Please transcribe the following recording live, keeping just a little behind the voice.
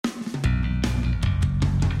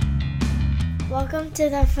Welcome to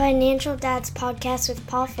the Financial Dads Podcast with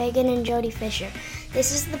Paul Fagan and Jody Fisher.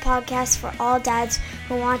 This is the podcast for all dads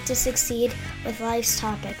who want to succeed with life's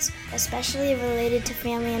topics, especially related to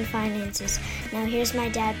family and finances. Now here's my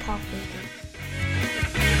dad, Paul Fagan.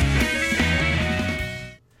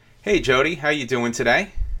 Hey Jody, how you doing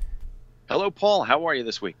today? Hello Paul, how are you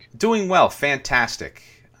this week? Doing well, fantastic.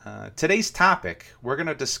 Today's topic, we're going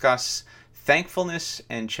to discuss thankfulness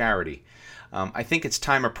and charity. I think it's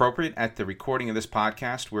time appropriate at the recording of this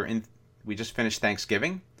podcast. We just finished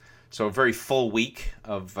Thanksgiving, so a very full week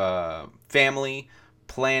of family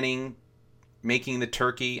planning, making the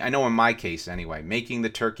turkey. I know in my case anyway, making the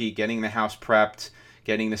turkey, getting the house prepped,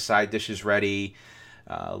 getting the side dishes ready,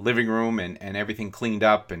 living room and everything cleaned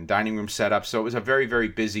up and dining room set up. So it was a very, very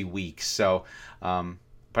busy week. So, but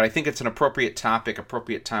I think it's an appropriate topic,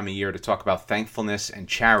 appropriate time of year to talk about thankfulness and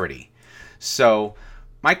charity. So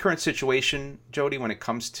my current situation, Jody, when it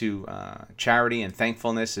comes to charity and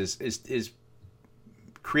thankfulness is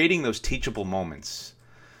creating those teachable moments.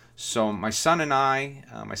 So my son and I,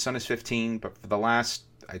 my son is 15, but for the last,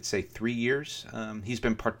 I'd say 3 years, he's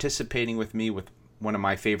been participating with me with one of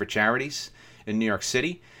my favorite charities in New York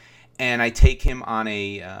City. And I take him on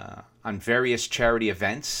on various charity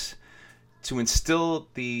events to instill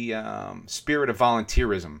the spirit of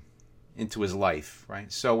volunteerism into his life,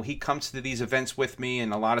 right? So he comes to these events with me,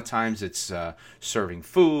 and a lot of times it's serving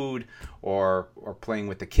food or playing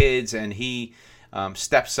with the kids, and he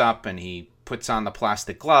steps up and he puts on the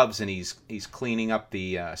plastic gloves and he's cleaning up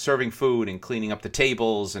the serving food and cleaning up the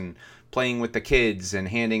tables and playing with the kids and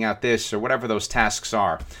handing out this or whatever those tasks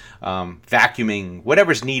are, vacuuming,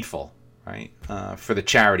 whatever's needful, right? For the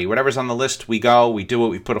charity, whatever's on the list, we go, we do it,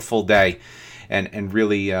 we put a full day and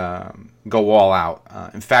really go all out.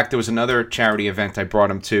 In fact, there was another charity event I brought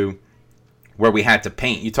him to where we had to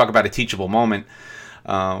paint. You talk about a teachable moment.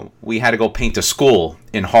 We had to go paint a school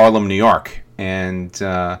in Harlem, New York, and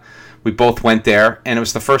we both went there, and it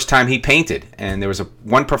was the first time he painted. And there was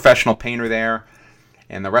one professional painter there,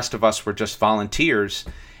 and the rest of us were just volunteers.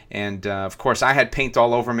 And of course, I had paint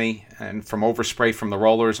all over me, and from overspray from the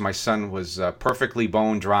rollers. My son was perfectly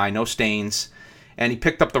bone dry, no stains. And he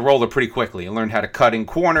picked up the roller pretty quickly. He learned how to cut in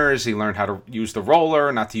corners. He learned how to use the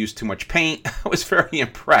roller, not to use too much paint. I was very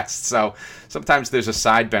impressed. So sometimes there's a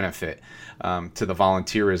side benefit to the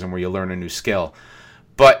volunteerism where you learn a new skill.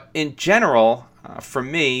 But in general, for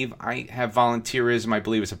me, I have volunteerism, I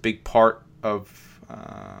believe, is a big part of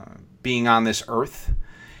being on this earth.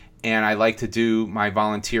 And I like to do my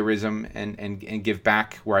volunteerism and give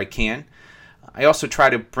back where I can. I also try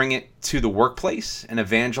to bring it to the workplace and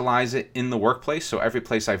evangelize it in the workplace. So every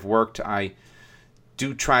place I've worked, I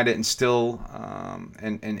do try to instill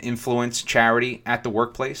and influence charity at the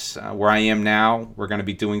workplace. Where I am now, we're going to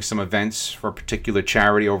be doing some events for a particular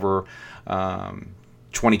charity over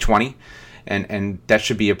 2020. And that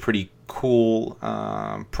should be a pretty cool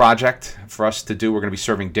project for us to do. We're going to be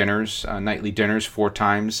serving dinners, nightly dinners 4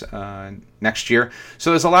 times next year.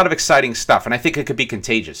 So there's a lot of exciting stuff, and I think it could be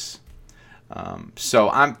contagious. So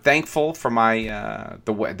I'm thankful for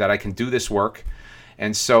the way that I can do this work.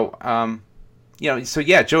 And so,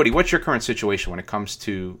 Jody, what's your current situation when it comes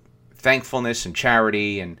to thankfulness and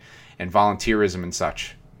charity and volunteerism and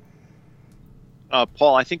such?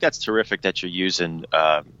 Paul, I think that's terrific that you're using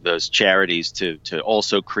those charities to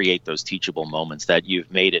also create those teachable moments, that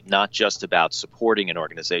you've made it not just about supporting an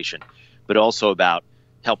organization, but also about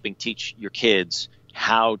helping teach your kids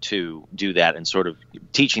how to do that and sort of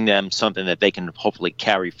teaching them something that they can hopefully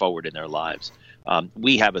carry forward in their lives.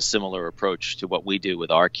 We have a similar approach to what we do with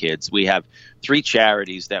our kids. We have 3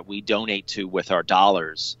 charities that we donate to with our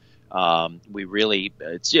dollars.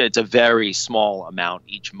 It's a very small amount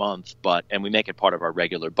each month, and we make it part of our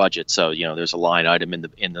regular budget. So, there's a line item in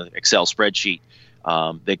the Excel spreadsheet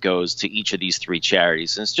that goes to each of these 3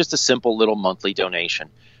 charities. And it's just a simple little monthly donation.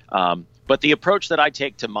 But the approach that I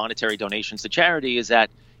take to monetary donations to charity is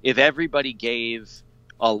that if everybody gave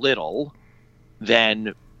a little,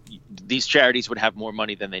 then these charities would have more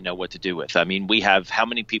money than they know what to do with. I mean, we have how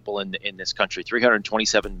many people in this country?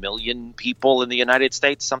 327 million people in the United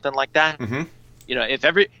States, something like that. Mm-hmm.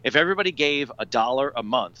 If everybody gave $1 a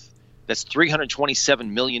month, that's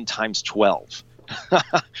 327 million times 12.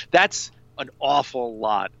 That's an awful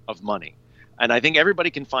lot of money, and I think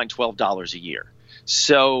everybody can find $12 a year.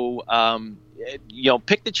 So,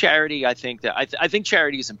 pick the charity. I think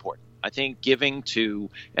charity is important. I think giving to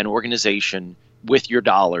an organization with your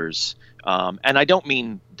dollars, and I don't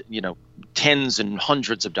mean, tens and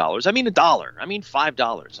hundreds of dollars. I mean $1. I mean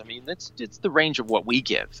 $5. I mean, it's the range of what we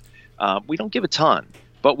give. We don't give a ton,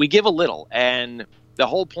 but we give a little. And the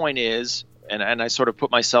whole point is and I sort of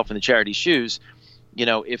put myself in the charity's shoes,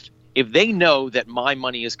 if they know that my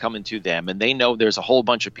money is coming to them and they know there's a whole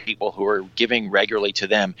bunch of people who are giving regularly to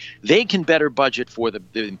them, they can better budget for the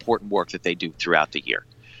important work that they do throughout the year.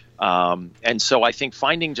 And so I think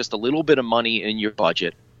finding just a little bit of money in your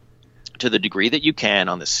budget to the degree that you can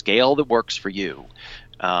on the scale that works for you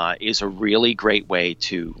is a really great way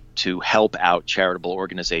to help out charitable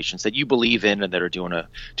organizations that you believe in and that are doing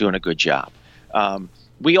a good job.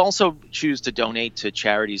 We also choose to donate to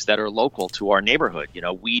charities that are local to our neighborhood.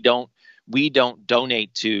 We don't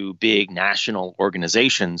donate to big national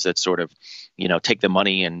organizations that sort of, take the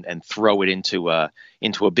money and throw it into a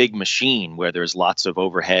big machine where there's lots of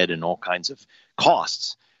overhead and all kinds of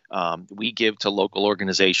costs. We give to local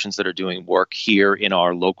organizations that are doing work here in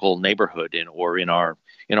our local neighborhood or in our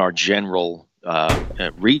general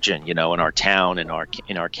region, in our town, in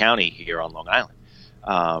our county here on Long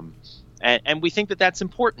Island. And we think that that's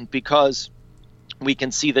important because we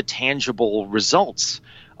can see the tangible results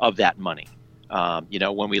of that money.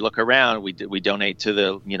 When we look around, we donate to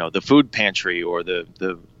the food pantry or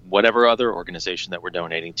the whatever other organization that we're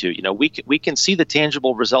donating to. We can see the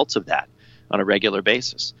tangible results of that on a regular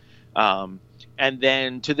basis. And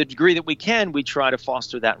then to the degree that we can, we try to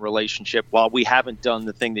foster that relationship while we haven't done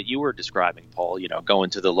the thing that you were describing, Paul,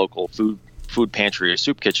 going to the local food pantry or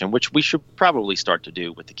soup kitchen, which we should probably start to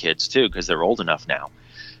do with the kids too, because they're old enough now,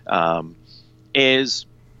 is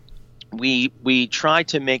we try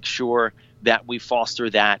to make sure that we foster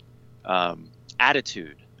that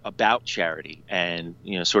attitude about charity and,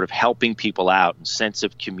 sort of helping people out and sense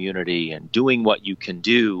of community and doing what you can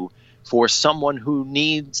do for someone who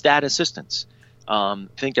needs that assistance. I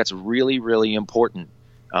think that's really, really important,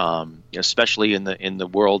 especially in the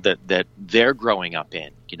world that they're growing up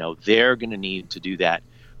in. They're going to need to do that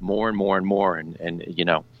more and more and more,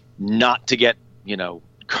 and not to get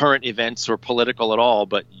current events or political at all,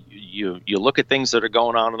 but you look at things that are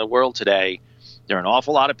going on in the world today. There are an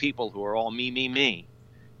awful lot of people who are all me,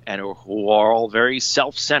 and who are all very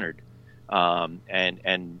self-centered,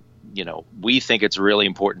 and we think it's really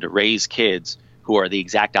important to raise kids who are the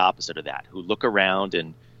exact opposite of that, who look around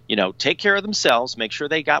and, take care of themselves, make sure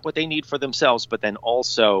they got what they need for themselves, but then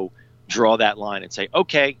also draw that line and say,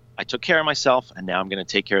 okay, I took care of myself, and now I'm going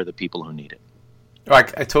to take care of the people who need it. I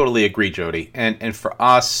totally agree, Jody. And for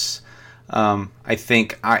us, I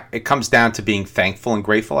think it comes down to being thankful and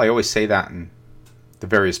grateful. I always say that in the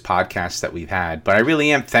various podcasts that we've had, but I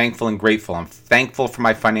really am thankful and grateful. I'm thankful for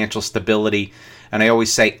my financial stability. And I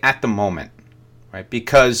always say at the moment, right?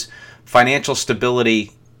 Because financial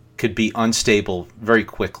stability could be unstable very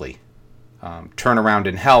quickly. Turnaround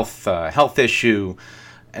in health issue,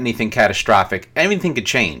 anything catastrophic, anything could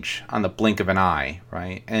change on the blink of an eye,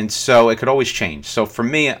 right? And so it could always change. So for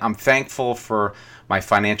me, I'm thankful for my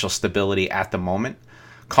financial stability at the moment,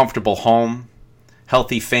 comfortable home,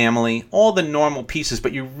 healthy family, all the normal pieces.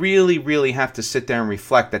 But you really, really have to sit there and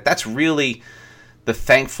reflect that that's really the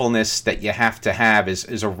thankfulness that you have to have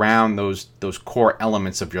is around those core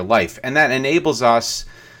elements of your life. And that enables us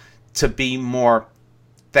to be more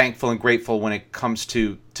thankful and grateful when it comes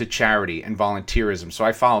to charity and volunteerism. So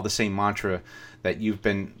I follow the same mantra that you've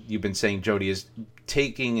been saying, Jody, is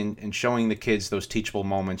taking and showing the kids those teachable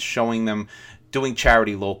moments, showing them doing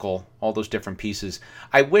charity local, all those different pieces.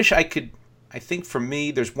 I think for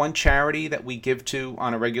me, there's one charity that we give to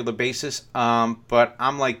on a regular basis, but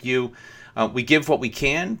I'm like you. We give what we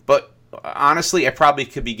can, but honestly, I probably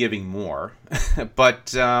could be giving more.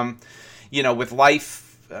 But, with life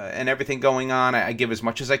and everything going on, I give as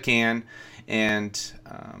much as I can. And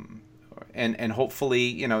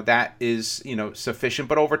hopefully, that is, sufficient.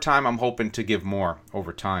 But over time, I'm hoping to give more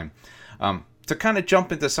over time. To kind of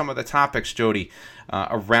jump into some of the topics, Jody,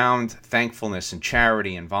 around thankfulness and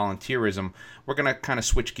charity and volunteerism, we're going to kind of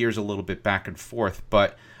switch gears a little bit back and forth.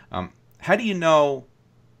 But how do you know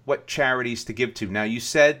what charities to give to? Now, you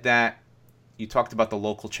said that you talked about the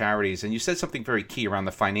local charities, and you said something very key around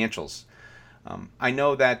the financials. I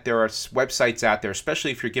know that there are websites out there,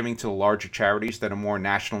 especially if you're giving to the larger charities that are more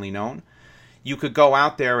nationally known. You could go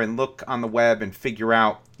out there and look on the web and figure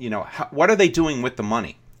out, what are they doing with the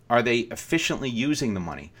money? Are they efficiently using the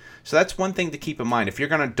money? So that's one thing to keep in mind. If you're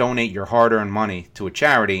going to donate your hard-earned money to a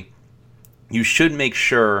charity, you should make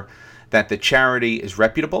sure that the charity is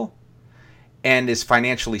reputable and is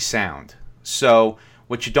financially sound. So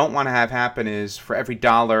what you don't want to have happen is for every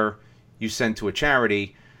dollar you send to a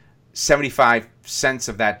charity, 75 cents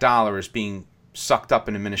of that dollar is being sucked up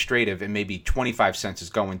in administrative, and maybe 25 cents is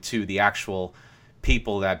going to the actual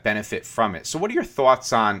people that benefit from it. So what are your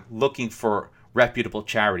thoughts on looking for reputable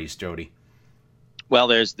charities, Jody? Well,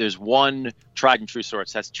 there's one tried and true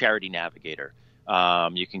source. That's Charity Navigator.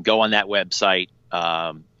 You can go on that website.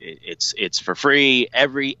 It's for free.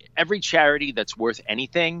 Every charity that's worth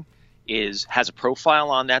anything has a profile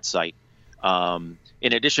on that site.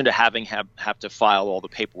 In addition to have to file all the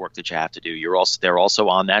paperwork that you have to do, they're also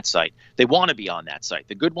on that site. They want to be on that site.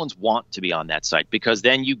 The good ones want to be on that site because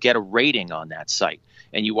then you get a rating on that site,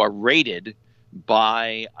 and you are rated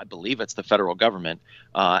by, I believe it's the federal government,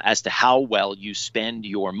 as to how well you spend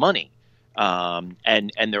your money. And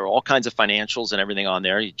there are all kinds of financials and everything on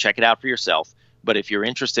there. You check it out for yourself. But if you're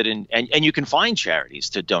interested in, and you can find charities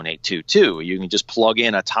to donate to too. You can just plug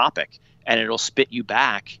in a topic and it'll spit you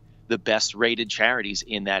back the best rated charities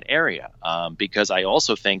in that area. Because I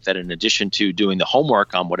also think that in addition to doing the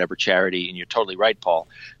homework on whatever charity, and you're totally right, Paul,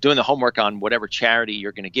 doing the homework on whatever charity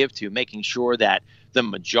you're going to give to, making sure that the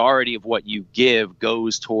majority of what you give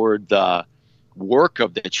goes toward the work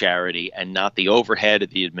of the charity and not the overhead of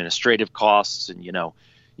the administrative costs and,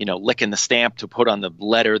 licking the stamp to put on the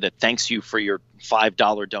letter that thanks you for your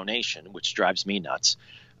 $5 donation, which drives me nuts.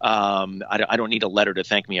 I don't need a letter to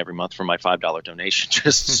thank me every month for my $5 donation.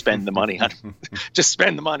 Just spend the money. Just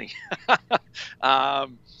spend the money.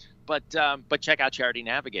 But check out Charity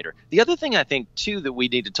Navigator. The other thing I think too that we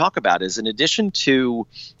need to talk about is, in addition to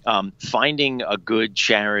finding a good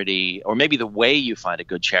charity, or maybe the way you find a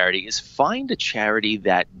good charity, is find a charity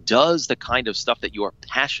that does the kind of stuff that you're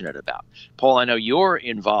passionate about. Paul, I know you're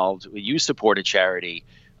involved. You support a charity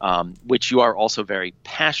which you are also very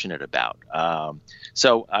passionate about.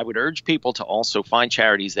 So I would urge people to also find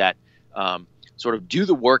charities that sort of do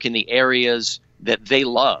the work in the areas that they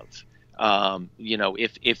love.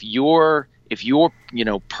 If your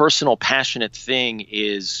personal passionate thing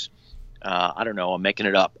is, I don't know, I'm making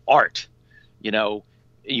it up, art, you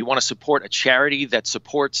want to support a charity that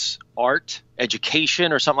supports art,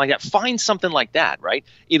 education, or something like that, find something like that, right?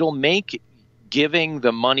 It'll make giving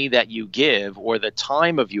the money that you give, or the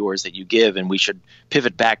time of yours that you give, and we should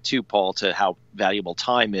pivot back to, Paul, to how valuable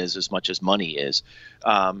time is as much as money is.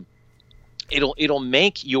 It'll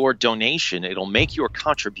make your donation, it'll make your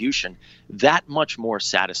contribution that much more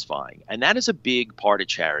satisfying. And that is a big part of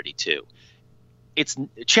charity too.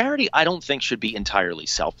 Charity, I don't think, should be entirely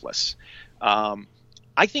selfless.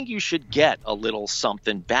 I think you should get a little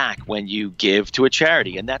something back when you give to a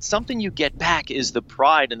charity. And that something you get back is the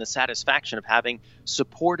pride and the satisfaction of having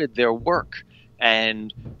supported their work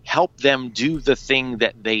and help them do the thing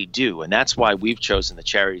that they do. And that's why we've chosen the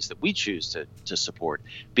charities that we choose to support,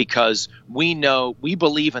 because we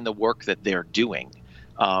believe in the work that they're doing.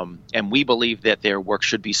 And we believe that their work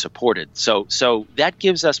should be supported. So that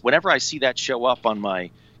gives us, whenever I see that show up on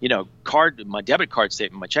my my debit card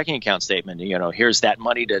statement, my checking account statement, here's that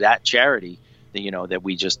money to that charity that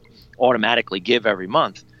we just automatically give every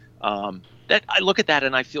month. That I look at that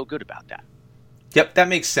and I feel good about that. Yep, that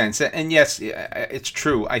makes sense. And yes, it's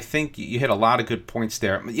true. I think you hit a lot of good points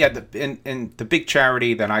there. Yeah, and the big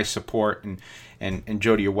charity that I support, and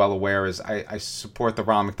Jody, you're well aware, is I support the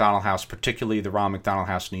Ronald McDonald House, particularly the Ronald McDonald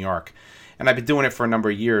House, New York. And I've been doing it for a number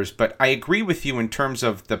of years. But I agree with you in terms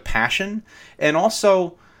of the passion and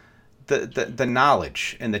also the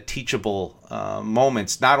knowledge and the teachable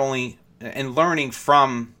moments, not only in learning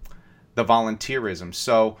from the volunteerism.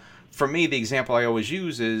 So for me, the example I always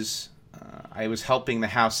use is I was helping the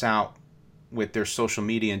house out with their social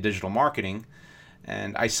media and digital marketing,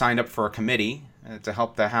 and I signed up for a committee to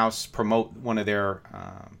help the house promote one of their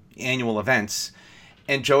annual events.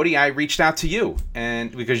 And Jody, I reached out to you,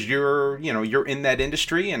 and because you're in that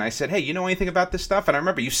industry, and I said, hey, you know anything about this stuff? And I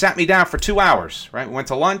remember you sat me down for 2 hours, right? We went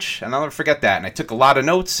to lunch, and I'll never forget that. And I took a lot of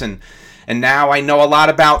notes, and now I know a lot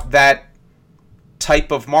about that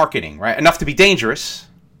type of marketing, right? Enough to be dangerous,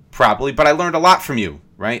 probably, but I learned a lot from you,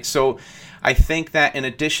 right? So I think that in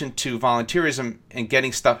addition to volunteerism and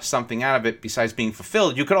getting something out of it besides being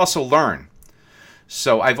fulfilled, you could also learn.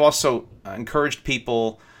 So I've also encouraged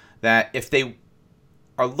people that if they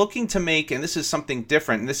are looking to make, and this is something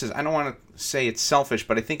different, and this is, I don't want to say it's selfish,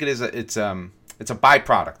 but I think it's a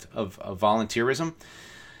byproduct of volunteerism.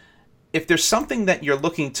 If there's something that you're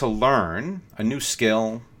looking to learn, a new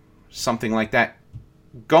skill, something like that,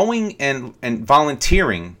 going and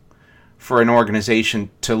volunteering for an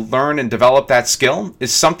organization to learn and develop that skill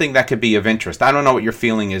is something that could be of interest. I don't know what your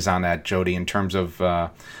feeling is on that, Jody, in terms of,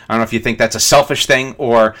 I don't know if you think that's a selfish thing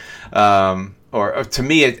or to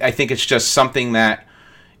me, I think it's just something that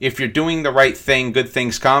if you're doing the right thing, good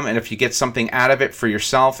things come, and if you get something out of it for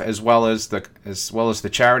yourself as well as the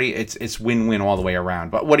charity, it's win-win all the way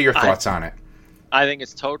around. But what are your thoughts on it? I think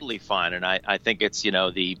it's totally fine, and I think it's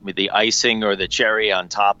the icing or the cherry on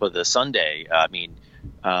top of the sundae. I mean,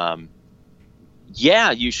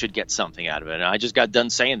 yeah, you should get something out of it. And I just got done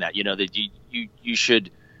saying that, that you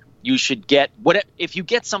should get what if you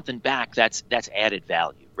get something back, that's added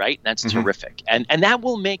value, right? That's terrific. And that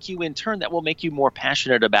will make you, in turn, that will make you more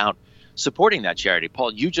passionate about supporting that charity.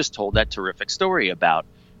 Paul, you just told that terrific story about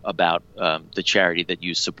the charity that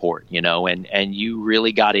you support, and you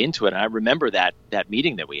really got into it. And I remember that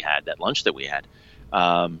meeting that we had, that lunch that we had.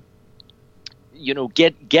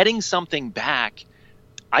 Getting something back,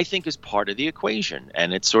 I think, is part of the equation,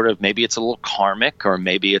 and it's sort of, maybe it's a little karmic, or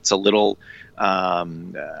maybe it's a little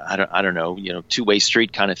I don't know, two-way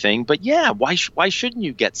street kind of thing. But yeah, why shouldn't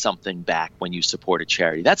you get something back when you support a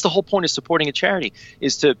charity? That's the whole point of supporting a charity,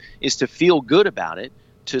 is to feel good about it,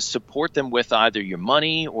 to support them with either your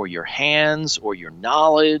money or your hands or your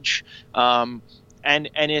knowledge. And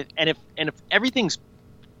if everything's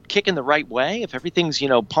kicking the right way, if everything's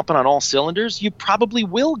pumping on all cylinders, you probably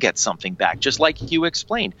will get something back. Just like you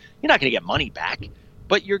explained, you're not going to get money back,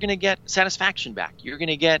 but you're going to get satisfaction back. You're going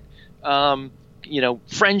to get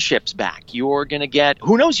friendships back. You're going to get,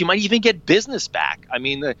 who knows, you might even get business back. I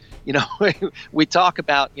mean, we talk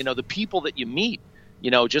about the people that you meet,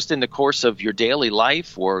 just in the course of your daily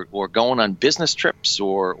life, or going on business trips,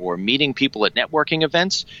 or meeting people at networking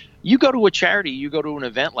events. You go to a charity, you go to an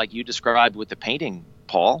event like you described with the painting,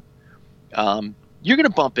 Paul, you're going to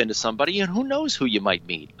bump into somebody, and who knows who you might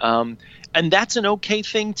meet. And that's an okay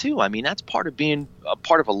thing too. I mean, that's part of being a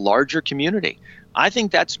part of a larger community. I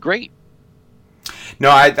think that's great. No,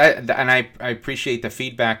 I appreciate the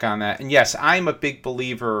feedback on that. And yes, I'm a big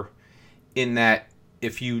believer in that.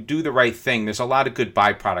 If you do the right thing, there's a lot of good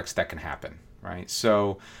byproducts that can happen, right?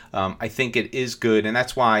 So I think it is good, and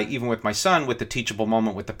that's why even with my son, with the teachable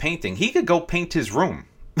moment with the painting, he could go paint his room.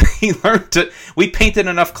 He learned to. We painted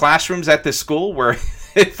enough classrooms at this school where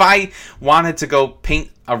if I wanted to go paint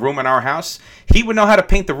a room in our house, he would know how to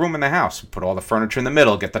paint the room in the house. Put all the furniture in the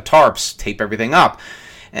middle, get the tarps, tape everything up.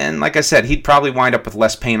 And like I said, he'd probably wind up with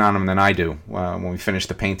less paint on him than I do when we finish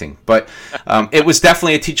the painting. But it was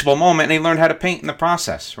definitely a teachable moment, and he learned how to paint in the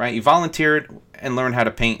process, right? He volunteered and learned how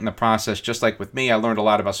to paint in the process. Just like with me, I learned a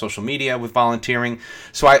lot about social media with volunteering.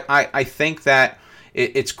 So I think that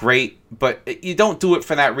it's great, but you don't do it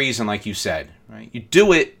for that reason, like you said, right? You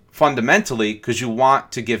do it fundamentally because you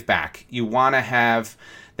want to give back. You want to have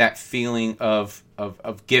that feeling of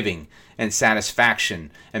giving and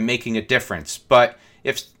satisfaction and making a difference. But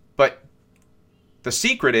the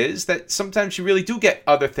secret is that sometimes you really do get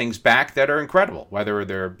other things back that are incredible, whether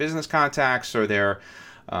they're business contacts or they're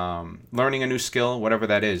learning a new skill, whatever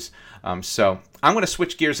that is. So I'm going to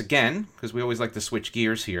switch gears again, because we always like to switch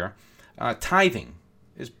gears here. Tithing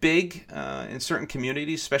is big in certain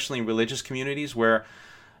communities, especially in religious communities, where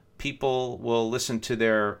people will listen to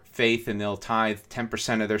their faith and they'll tithe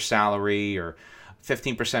 10% of their salary or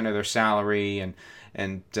 15% of their salary and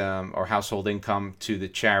or household income to the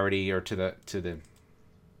charity or to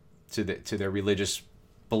their religious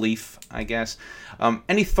belief, I guess.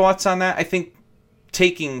 Any thoughts on that? I think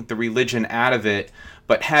taking the religion out of it,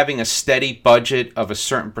 but having a steady budget of a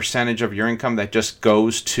certain percentage of your income that just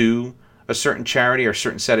goes to a certain charity or a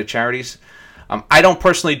certain set of charities. I don't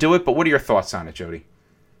personally do it, but what are your thoughts on it, Jody?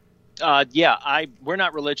 We're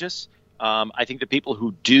not religious. I think the people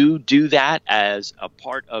who do that as a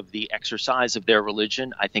part of the exercise of their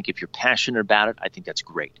religion, I think if you're passionate about it, I think that's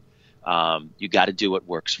great. You got to do what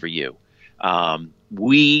works for you.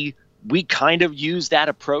 We kind of use that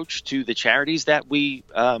approach to the charities that we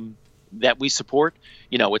support.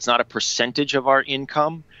 It's not a percentage of our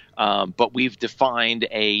income, but we've defined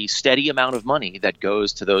a steady amount of money that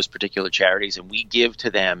goes to those particular charities, and we give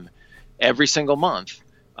to them every single month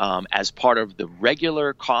as part of the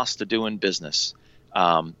regular cost of doing business,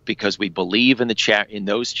 because we believe in in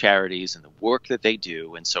those charities and the work that they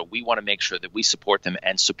do, and so we want to make sure that we support them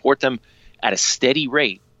and support them at a steady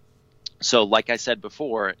rate. So, like I said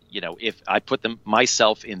before, if I put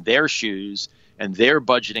myself in their shoes and they're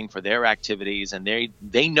budgeting for their activities, and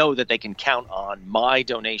they know that they can count on my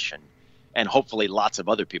donation and hopefully lots of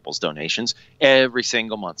other people's donations every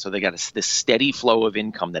single month. So they got this steady flow of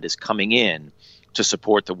income that is coming in to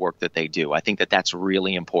support the work that they do. I think that that's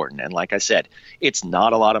really important. And like I said, it's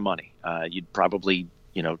not a lot of money. You'd probably,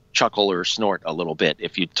 chuckle or snort a little bit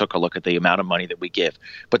if you took a look at the amount of money that we give.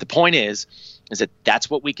 But the point is that that's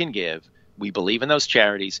what we can give. We believe in those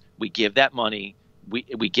charities. We give that money.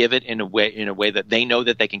 We give it in a way that they know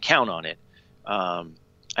that they can count on it.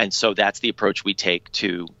 And so that's the approach we take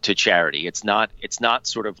to charity. It's not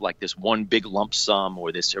sort of like this one big lump sum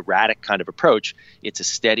or this erratic kind of approach. It's a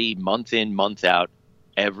steady month in, month out,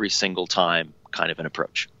 every single time kind of an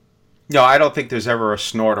approach. No, I don't think there's ever a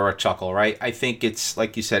snort or a chuckle, right? I think it's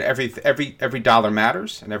like you said, every dollar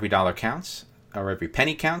matters and every dollar counts, or every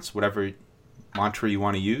penny counts, whatever mantra you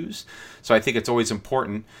want to use. So I think it's always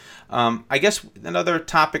important. I guess another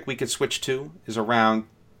topic we could switch to is around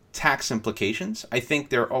tax implications. I think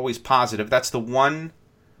they're always positive. That's the one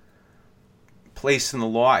place in the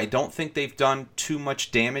law I don't think they've done too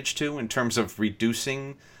much damage to in terms of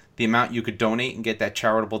reducing the amount you could donate and get that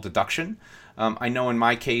charitable deduction. I know in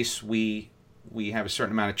my case, we have a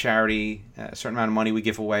certain amount of charity, a certain amount of money we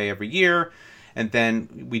give away every year, and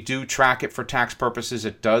then we do track it for tax purposes.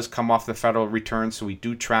 It does come off the federal return, so we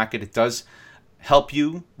do track it. It does help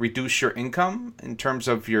you reduce your income in terms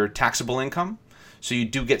of your taxable income, so you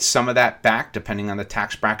do get some of that back depending on the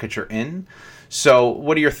tax bracket you're in. So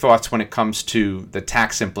what are your thoughts when it comes to the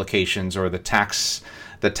tax implications or the tax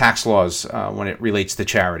laws when it relates to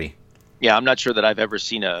charity? Yeah, I'm not sure that I've ever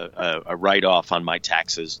seen a write-off on my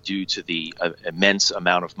taxes due to the immense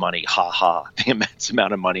amount of money, the immense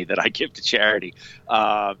amount of money that I give to charity.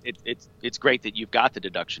 It's great that you've got the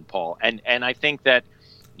deduction, Paul. And I think that,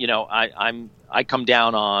 I come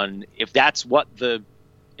down on if that's what the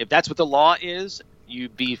law is,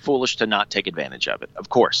 you'd be foolish to not take advantage of it. Of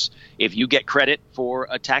course, if you get credit for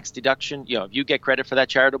a tax deduction, if you get credit for that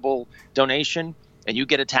charitable donation, and you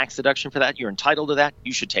get a tax deduction for that, you're entitled to that,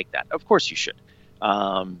 you should take that. Of course you should.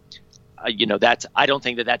 I don't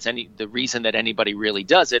think that's the reason that anybody really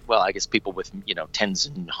does it. Well, I guess people with, tens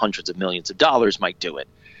and hundreds of millions of dollars might do it,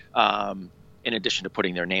 in addition to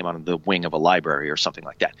putting their name on the wing of a library or something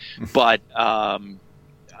like that. But, I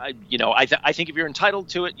think if you're entitled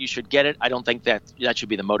to it, you should get it. I don't think that should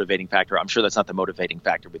be the motivating factor. I'm sure that's not the motivating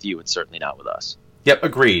factor with you. It's certainly not with us. Yep,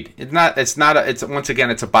 agreed. It's once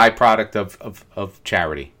again, it's a byproduct of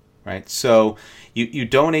charity, right? So you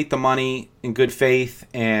donate the money in good faith,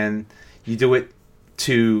 and you do it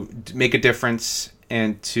to make a difference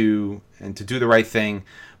and to do the right thing.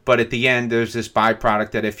 But at the end, there's this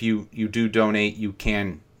byproduct that if you do donate, you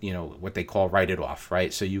can, what they call write it off,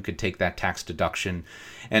 right? So you could take that tax deduction.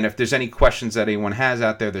 And if there's any questions that anyone has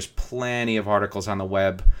out there, there's plenty of articles on the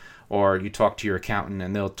web, or you talk to your accountant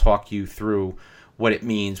and they'll talk you through what it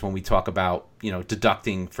means when we talk about,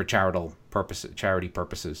 deducting for charity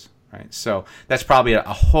purposes, right? So that's probably a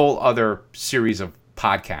whole other series of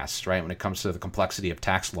podcasts, right, when it comes to the complexity of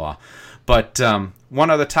tax law. But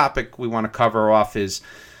one other topic we want to cover off is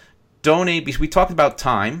donate, because we talked about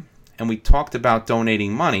time and we talked about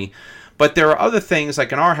donating money, but there are other things,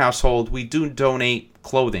 like in our household, we do donate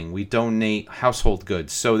clothing, we donate household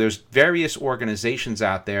goods. So there's various organizations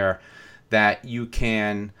out there that you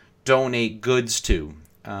can donate goods to.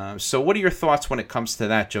 So what are your thoughts when it comes to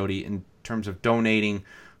that, Jody, in terms of donating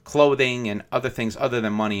clothing and other things other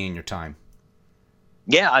than money and your time?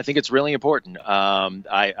 Yeah, I think it's really important.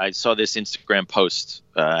 I saw this Instagram post,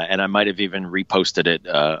 and I might have even reposted it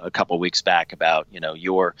a couple weeks back about,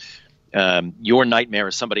 your nightmare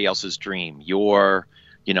is somebody else's dream. Your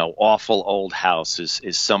awful old house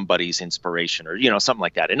is somebody's inspiration, or, something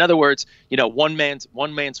like that. In other words, one man's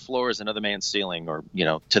floor is another man's ceiling, or,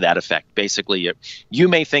 to that effect. Basically, you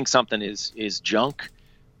may think something is junk,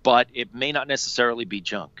 but it may not necessarily be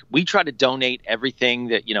junk. We try to donate everything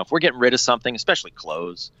that, if we're getting rid of something, especially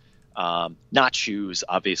clothes, not shoes,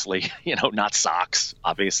 obviously, not socks,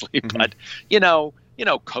 obviously, but,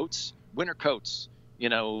 coats, winter coats,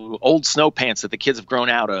 old snow pants that the kids have grown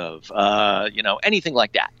out of, anything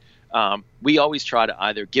like that. We always try to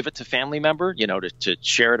either give it to family member, to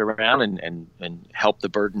share it around and help the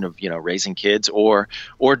burden of, raising kids, or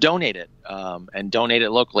donate it, and donate it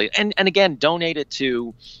locally. And again, donate it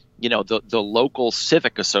to, the local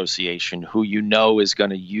civic association who, is going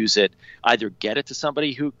to use it, either get it to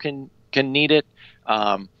somebody who can need it,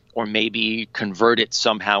 or maybe convert it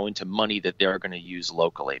somehow into money that they're going to use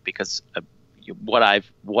locally. Because what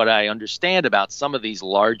I understand about some of these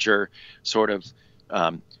larger sort of,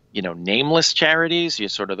 nameless charities, you're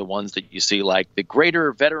sort of the ones that you see, like the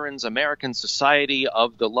Greater Veterans American Society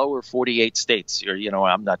of the Lower 48 States, or,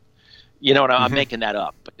 I'm not, I'm making that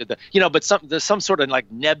up, but there's some sort of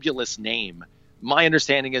like nebulous name. My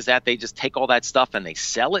understanding is that they just take all that stuff and they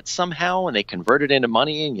sell it somehow and they convert it into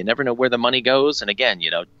money, and you never know where the money goes. And again,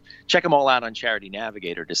 check them all out on Charity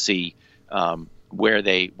Navigator to see, where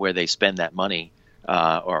they spend that money,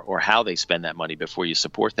 or how they spend that money before you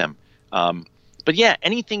support them. But yeah,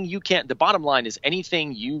 anything you can't, the bottom line is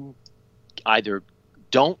anything you either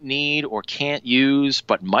don't need or can't use,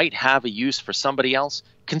 but might have a use for somebody else,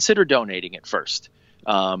 consider donating it first.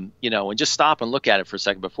 And just stop and look at it for a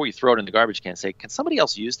second before you throw it in the garbage can and say, can somebody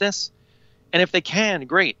else use this? And if they can,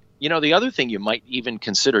 great. The other thing you might even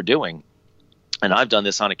consider doing, and I've done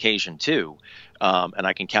this on occasion too, and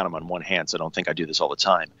I can count them on one hand, so I don't think I do this all the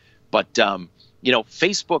time. But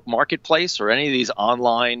Facebook Marketplace or any of these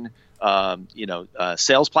online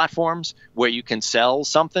sales platforms where you can sell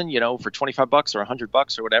something, for $25 or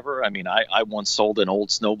 $100 or whatever. I mean, I once sold an old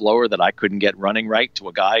snowblower that I couldn't get running right to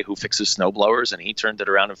a guy who fixes snowblowers, and he turned it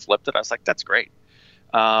around and flipped it. I was like, that's great.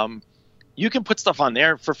 You can put stuff on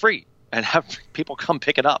there for free and have people come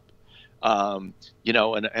pick it up. An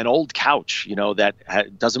old couch,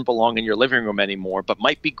 that doesn't belong in your living room anymore, but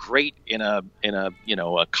might be great in a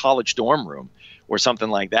college dorm room or something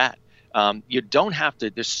like that. You don't have to,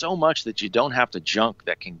 there's so much that you don't have to junk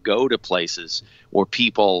that can go to places or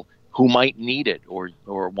people who might need it or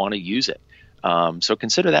want to use it. So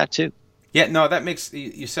consider that too. Yeah, no, that makes,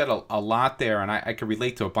 you said a lot there, and I could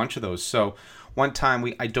relate to a bunch of those. So one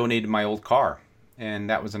time I donated my old car, and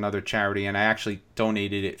that was another charity, and I actually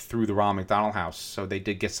donated it through the Ronald McDonald House, so they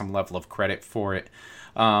did get some level of credit for it.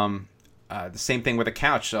 The same thing with a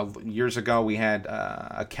couch. Years ago, we had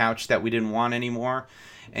a couch that we didn't want anymore,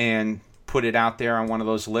 and put it out there on one of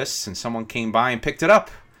those lists, and someone came by and picked it up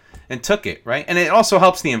and took it, right? And it also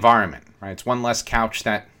helps the environment, right? It's one less couch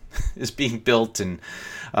that is being built, and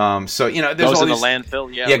there's goes all in these, the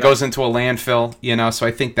landfill. Yeah, right. Goes into a landfill, so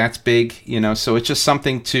I think that's big, so it's just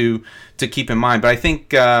something to keep in mind. But I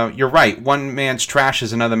think you're right. One man's trash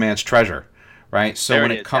is another man's treasure, right? So there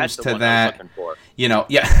when it comes That's to the that, one I was looking for.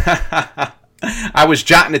 yeah. I was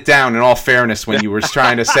jotting it down in all fairness when you were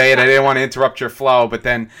trying to say it. I didn't want to interrupt your flow, but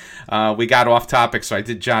then we got off topic, so I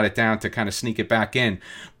did jot it down to kind of sneak it back in.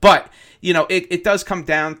 But, it does come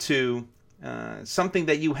down to something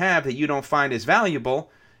that you have that you don't find as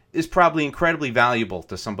valuable is probably incredibly valuable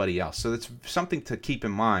to somebody else. So that's something to keep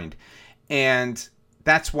in mind. And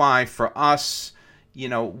that's why for us,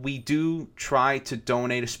 we do try to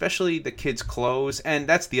donate, especially the kids' clothes. And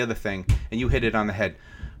that's the other thing, and you hit it on the head.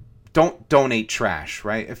 Don't donate trash,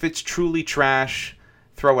 right? If it's truly trash,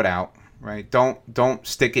 throw it out, right? Don't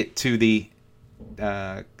stick it to the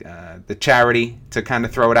charity to kind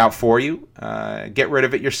of throw it out for you. Get rid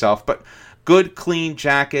of it yourself. But good, clean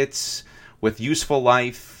jackets with useful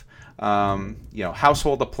life,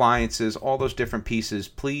 household appliances, all those different pieces.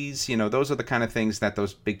 Please, those are the kind of things that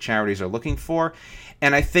those big charities are looking for.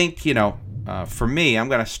 And I think, for me, I'm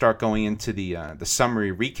going to start going into the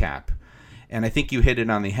summary recap. And I think you hit it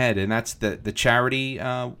on the head, and that's the charity.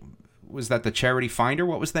 Was that the Charity Finder?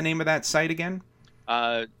 What was the name of that site again?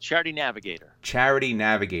 Charity Navigator. Charity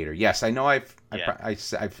Navigator. Yes, I know. I've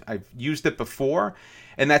used it before,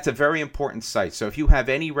 and that's a very important site. So if you have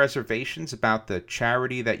any reservations about the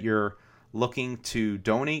charity that you're looking to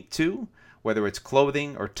donate to, whether it's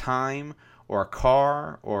clothing or time or a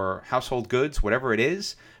car or household goods, whatever it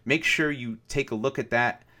is, make sure you take a look at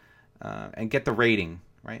that and get the rating.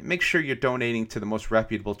 Right. Make sure you're donating to the most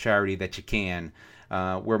reputable charity that you can,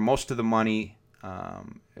 where most of the money,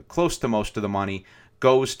 close to most of the money,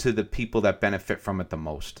 goes to the people that benefit from it the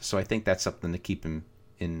most. So I think that's something to keep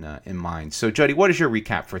in mind. So Jody, what is your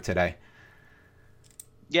recap for today?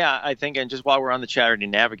 Yeah, I think, and just while we're on the Charity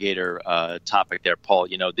Navigator topic there, Paul,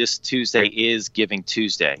 this Tuesday is Giving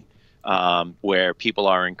Tuesday, where people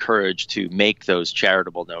are encouraged to make those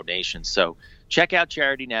charitable donations. So check out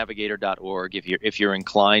charitynavigator.org if you're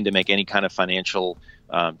inclined to make any kind of financial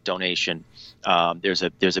donation. There's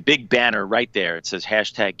a big banner right there. It says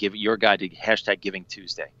 #give your guide to #Giving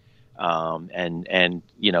Tuesday. And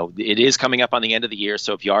it is coming up on the end of the year.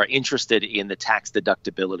 So if you are interested in the tax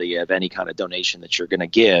deductibility of any kind of donation that you're going to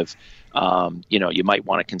give, you might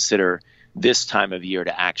want to consider this time of year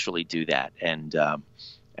to actually do that.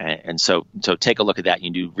 And so take a look at that. You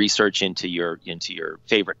do research into your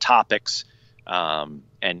favorite topics.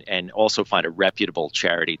 And also find a reputable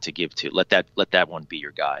charity to give to. Let that one be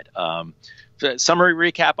your guide. Summary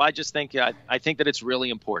recap. I just think I think that it's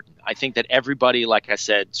really important. I think that everybody, like I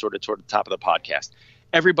said, sort of toward the top of the podcast,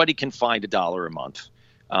 everybody can find $1 a month.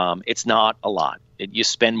 It's not a lot. You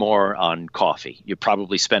spend more on coffee. You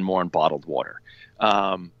probably spend more on bottled water.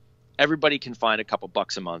 Everybody can find a couple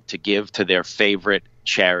bucks a month to give to their favorite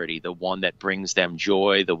charity, the one that brings them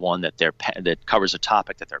joy, the one that that covers a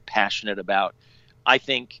topic that they're passionate about. I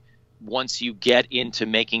think once you get into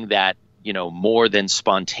making that, more than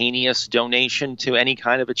spontaneous donation to any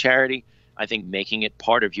kind of a charity, I think making it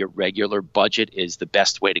part of your regular budget is the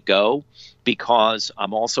best way to go, because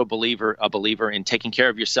I'm also a believer in taking care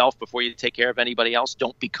of yourself before you take care of anybody else.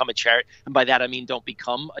 Don't become a charity. And by that, I mean, don't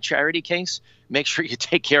become a charity case. Make sure you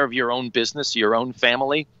take care of your own business, your own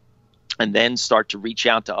family, and then start to reach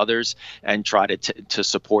out to others and try to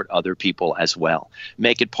support other people as well.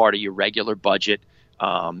 Make it part of your regular budget.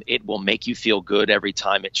 It will make you feel good every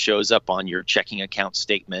time it shows up on your checking account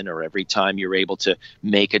statement, or every time you're able to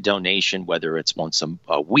make a donation, whether it's once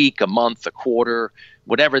a week, a month, a quarter,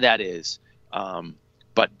 whatever that is.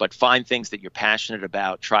 But find things that you're passionate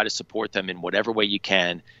about. Try to support them in whatever way you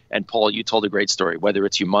can. And Paul, you told a great story, whether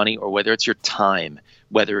it's your money or whether it's your time,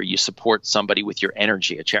 whether you support somebody with your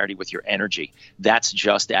energy, a charity with your energy. That's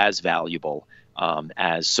just as valuable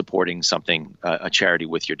as supporting something, a charity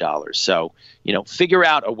with your dollars. So, figure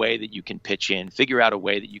out a way that you can pitch in, figure out a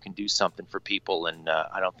way that you can do something for people, and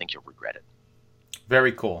I don't think you'll regret it.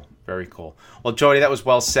 Very cool. Very cool. Well, Jody, that was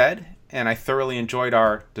well said, and I thoroughly enjoyed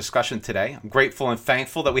our discussion today. I'm grateful and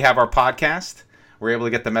thankful that we have our podcast. We're able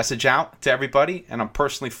to get the message out to everybody, and I'm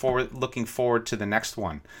personally looking forward to the next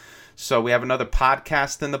one. So we have another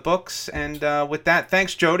podcast in the books, and with that,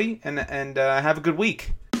 thanks, Jody, and have a good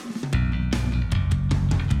week.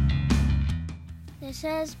 This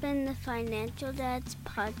has been the Financial Dads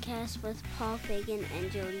Podcast with Paul Fagan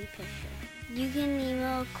and Jody Fisher. You can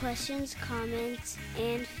email questions, comments,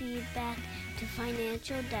 and feedback to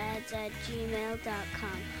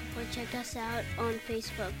financialdads@gmail.com or check us out on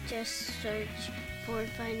Facebook. Just search for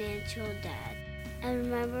Financial Dad. And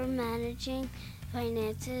remember, managing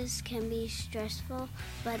finances can be stressful,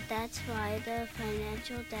 but that's why the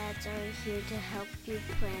Financial Dads are here to help you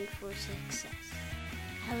plan for success.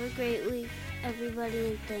 Have a great week, everybody,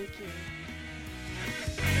 and thank you.